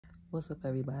What's up,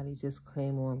 everybody? Just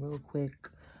came on real quick.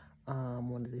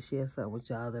 Wanted to share something with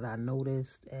y'all that I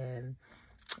noticed, and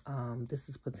this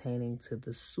is pertaining to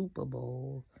the Super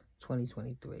Bowl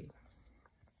 2023.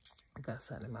 I got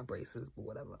something in my braces, but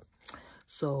whatever.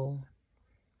 So,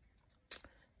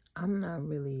 I'm not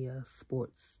really a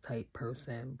sports type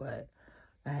person, but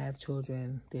I have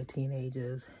children. They're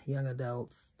teenagers, young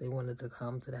adults. They wanted to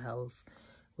come to the house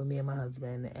with me and my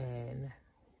husband and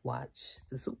watch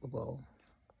the Super Bowl.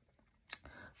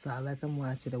 So I let them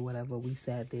watch it or whatever. We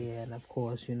sat there, and of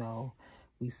course, you know,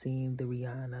 we seen the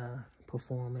Rihanna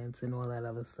performance and all that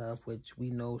other stuff, which we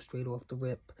know straight off the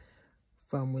rip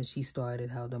from when she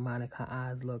started how demonic her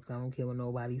eyes looked. I don't care what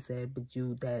nobody said, but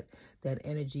that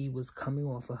energy was coming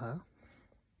off of her,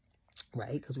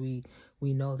 right? Because we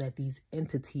know that these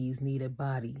entities need a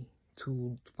body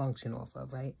to function off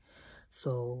of, right?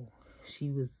 So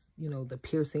she was, you know, the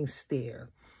piercing stare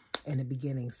in the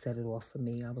beginning set it off for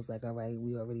me. I was like, all right,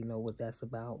 we already know what that's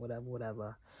about,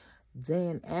 whatever.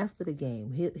 Then after the game,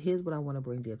 here's what I want to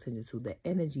bring the attention to. The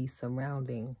energy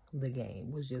surrounding the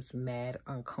game was just mad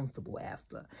uncomfortable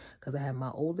after. Because I had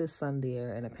my oldest son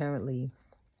there, and apparently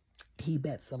he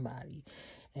bet somebody.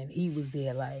 And he was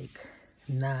there like,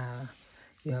 nah,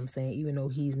 you know what I'm saying? Even though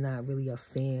he's not really a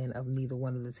fan of neither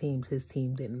one of the teams, his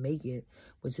team didn't make it,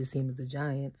 which his team is the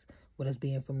Giants. With us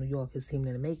being from New York, his team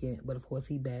didn't make it, but of course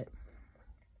he bet.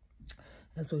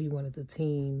 And so he wanted the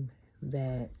team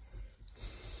that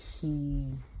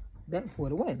he bet for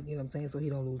to win, you know what I'm saying? So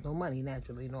he don't lose no money,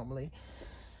 naturally, normally.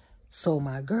 So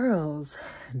my girls,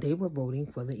 they were voting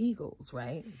for the Eagles,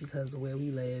 right? Because where we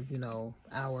live, you know,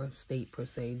 our state per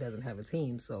se doesn't have a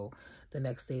team. So the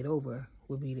next state over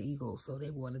would be the Eagles. So they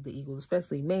wanted the Eagles,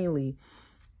 especially mainly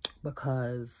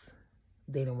because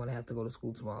they didn't want to have to go to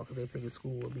school tomorrow because they figured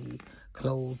school would be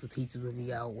closed, the teachers would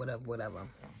be out, whatever.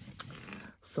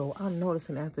 So I'm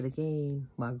noticing after the game,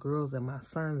 my girls and my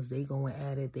sons, they going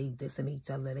at it, they dissing each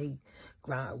other, they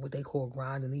grind, what they call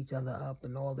grinding each other up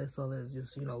and all this other,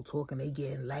 just, you know, talking, they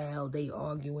getting loud, they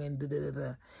arguing,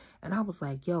 da-da-da-da. And I was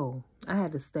like, yo, I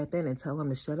had to step in and tell them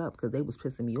to shut up because they was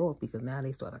pissing me off because now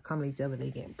they started coming at each other, they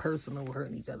getting personal,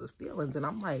 hurting each other's feelings. And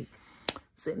I'm like,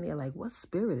 sitting there like, what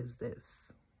spirit is this?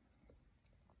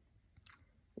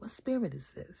 What spirit is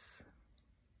this?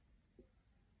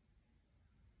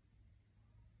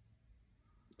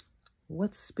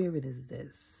 What spirit is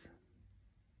this?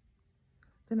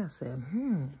 Then I said,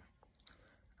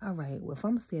 all right, well, if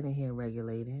I'm standing here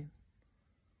regulating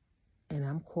and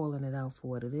I'm calling it out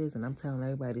for what it is and I'm telling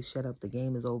everybody to shut up, the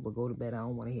game is over, go to bed, I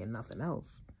don't want to hear nothing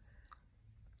else.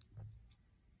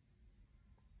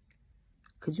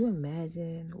 Could you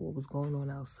imagine what was going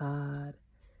on outside?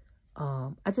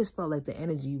 I just felt like the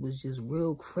energy was just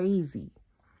real crazy.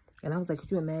 And I was like,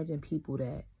 could you imagine people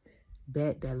that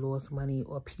bet that lost money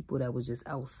or people that was just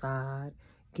outside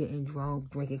getting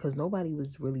drunk, drinking? Because nobody was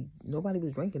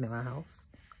drinking in my house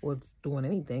or doing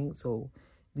anything. So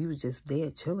we was just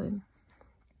there chilling.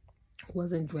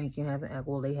 Wasn't drinking, having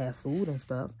alcohol. They had food and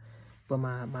stuff. But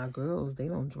my girls, they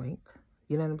don't drink.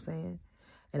 You know what I'm saying?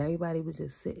 And everybody was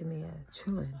just sitting there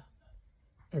chilling.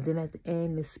 And then at the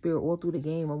end, the spirit, all through the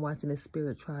game, I'm watching the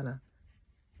spirit trying to,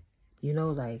 you know,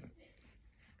 like,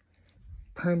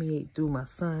 permeate through my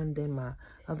son, then my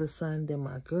other son, then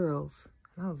my girls.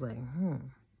 And I was like,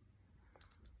 And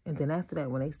then after that,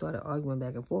 when they started arguing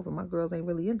back and forth, and my girls ain't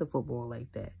really into football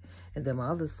like that. And then my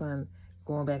other son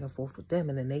going back and forth with them,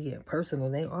 and then they get personal,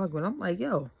 and they arguing. I'm like,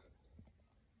 yo.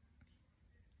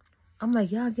 I'm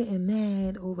like, y'all getting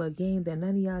mad over a game that none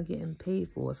of y'all getting paid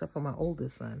for, except for my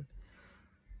oldest son.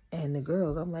 And the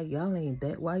girls, I'm like, y'all ain't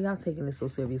that. Why y'all taking this so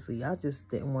seriously? Y'all just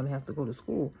didn't want to have to go to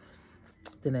school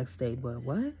the next day. But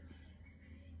what?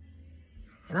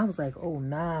 And I was like, oh,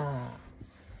 nah.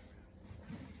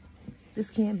 This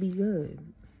can't be good.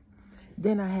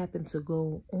 Then I happened to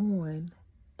go on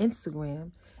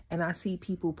Instagram and I see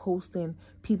people posting,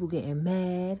 people getting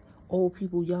mad, old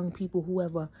people, young people,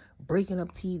 whoever, breaking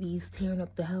up TVs, tearing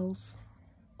up the house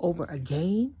over a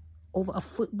game, over a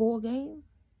football game.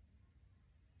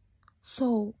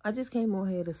 So I just came on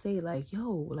here to say, like,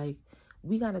 yo, like,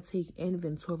 we got to take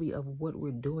inventory of what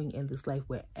we're doing in this life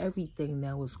where everything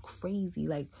now is crazy.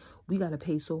 Like, we got to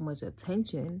pay so much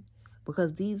attention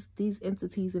because these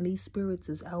entities and these spirits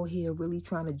is out here really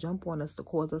trying to jump on us to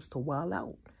cause us to wild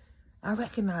out. I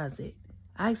recognize it.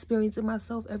 I experience it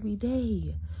myself every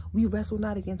day. We wrestle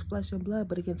not against flesh and blood,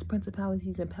 but against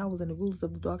principalities and powers and the rulers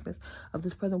of the darkness of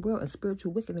this present world and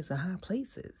spiritual wickedness in high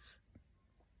places.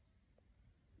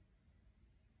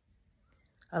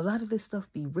 A lot of this stuff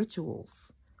be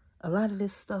rituals. A lot of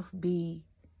this stuff be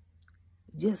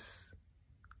just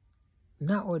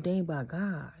not ordained by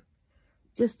God.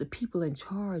 just the people in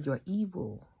charge are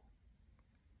evil.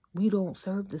 We don't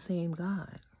serve the same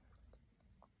God.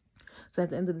 So at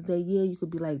the end of the day, yeah, you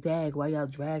could be like, dag, why y'all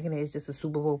dragging it? It's just a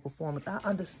Super Bowl performance. I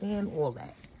understand all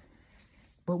that.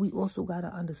 But we also got to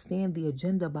understand the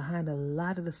agenda behind a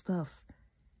lot of the stuff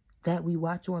that we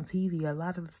watch on TV, a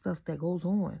lot of the stuff that goes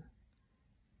on.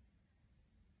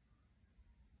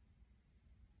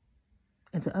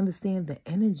 And to understand the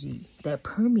energy that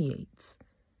permeates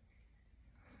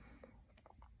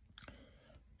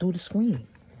through the screen,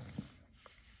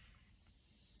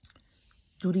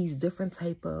 through these different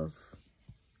type of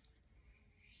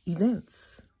events.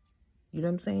 You know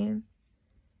what I'm saying?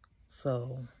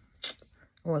 So,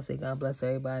 I want to say God bless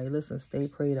everybody. Listen, stay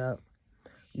prayed up.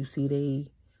 You see they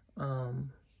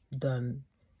done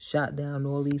shot down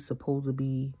all these supposed to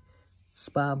be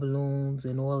spy balloons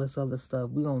and all this other stuff.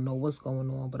 We don't know what's going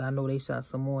on, but I know they shot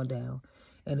some more down.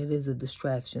 And it is a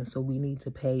distraction, so we need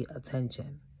to pay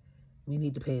attention. We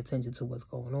need to pay attention to what's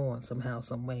going on somehow,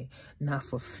 some way. Not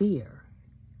for fear,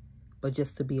 but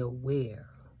just to be aware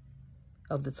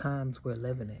of the times we're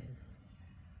living in.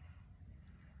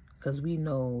 Because we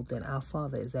know that our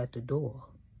Father is at the door.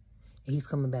 And He's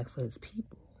coming back for His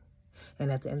people.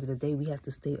 And at the end of the day, we have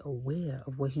to stay aware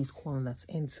of what He's calling us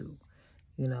into.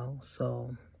 You know,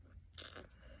 so,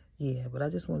 yeah. But I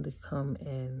just wanted to come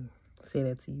and say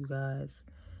that to you guys.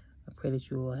 I pray that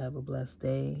you all have a blessed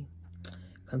day.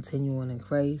 Continue on in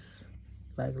Christ.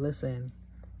 Like, listen,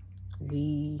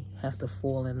 we have to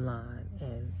fall in line.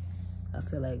 And I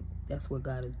feel like that's what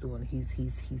God is doing.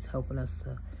 He's helping us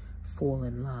to fall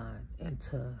in line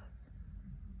into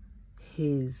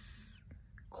His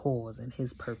cause and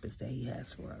His purpose that He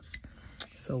has for us.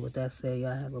 So with that said,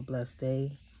 y'all have a blessed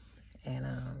day and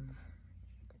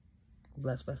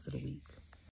blessed rest of the week.